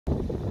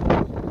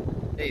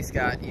Hey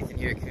Scott, Ethan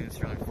here at Coons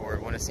Sterling Ford.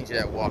 I want to send you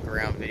that walk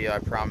around video I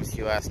promised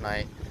you last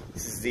night.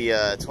 This is the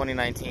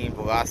 2019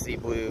 Velocity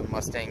Blue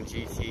Mustang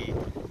GT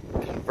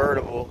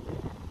convertible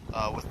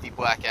with the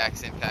black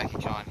accent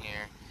package on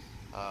here.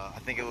 I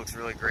think it looks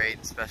really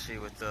great, especially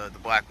with the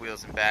black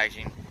wheels and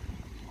badging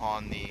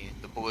on the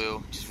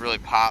blue. Just really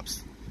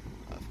pops.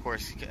 Of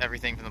course,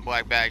 everything from the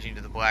black badging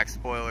to the black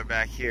spoiler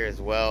back here as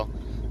well.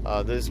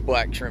 Those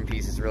black trim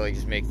pieces really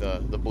just make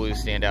the blue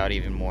stand out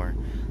even more.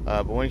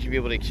 But wanting to be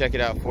able to check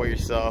it out for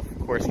yourself.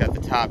 Of course, got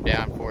the top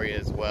down for you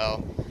as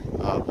well.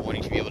 But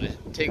wanting to be able to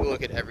take a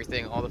look at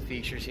everything, all the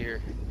features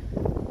here.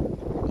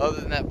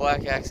 Other than that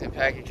black accent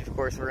package, of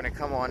course, we're going to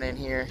come on in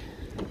here.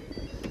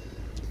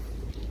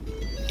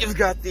 You've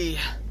got this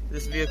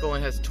vehicle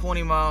only has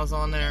 20 miles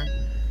on there.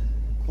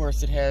 Of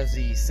course, it has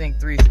the Sync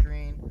 3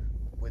 screen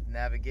with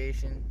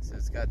navigation. So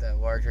it's got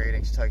that large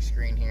 8-inch touch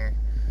screen here.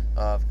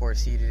 Of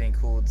course, heated and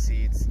cooled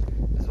seats,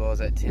 as well as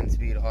that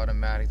 10-speed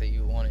automatic that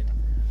you wanted.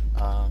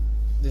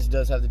 This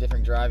does have the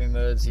different driving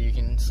modes, so you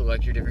can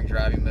select your different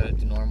driving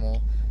modes: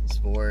 normal,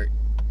 sport,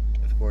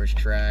 of course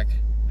track,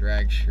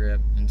 drag strip,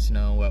 and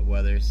snow and wet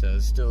weather. So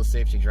it's still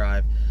safe to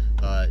drive,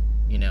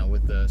 you know,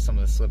 with some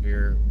of the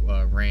slippier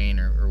rain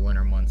or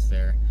winter months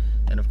there.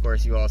 And of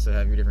course, you also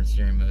have your different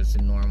steering modes: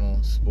 in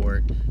normal,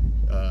 sport,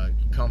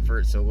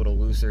 comfort, so a little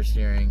looser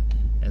steering,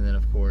 and then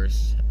of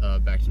course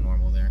back to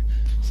normal there.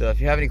 So if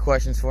you have any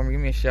questions for me,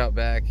 give me a shout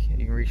back.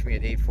 You can reach me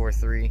at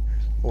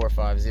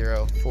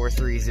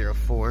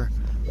 843-450-4304.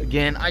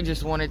 Again, I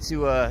just wanted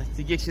to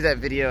get you that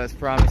video as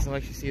promised and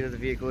let you see that the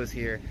vehicle is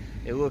here.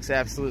 It looks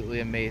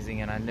absolutely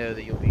amazing, and I know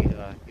that you'll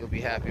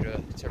be happy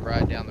to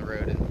ride down the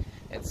road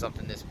in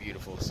something this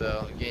beautiful.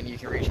 So again, you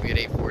can reach me at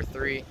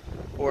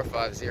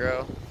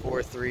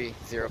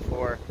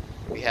 843-450-4304.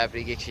 I'll be happy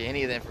to get you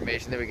any of the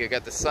information. There we go.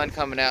 Got the sun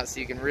coming out, so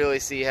you can really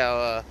see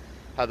how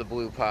the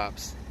blue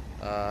pops.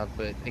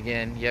 But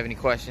again, you have any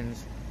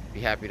questions, be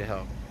happy to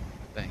help.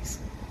 Thanks.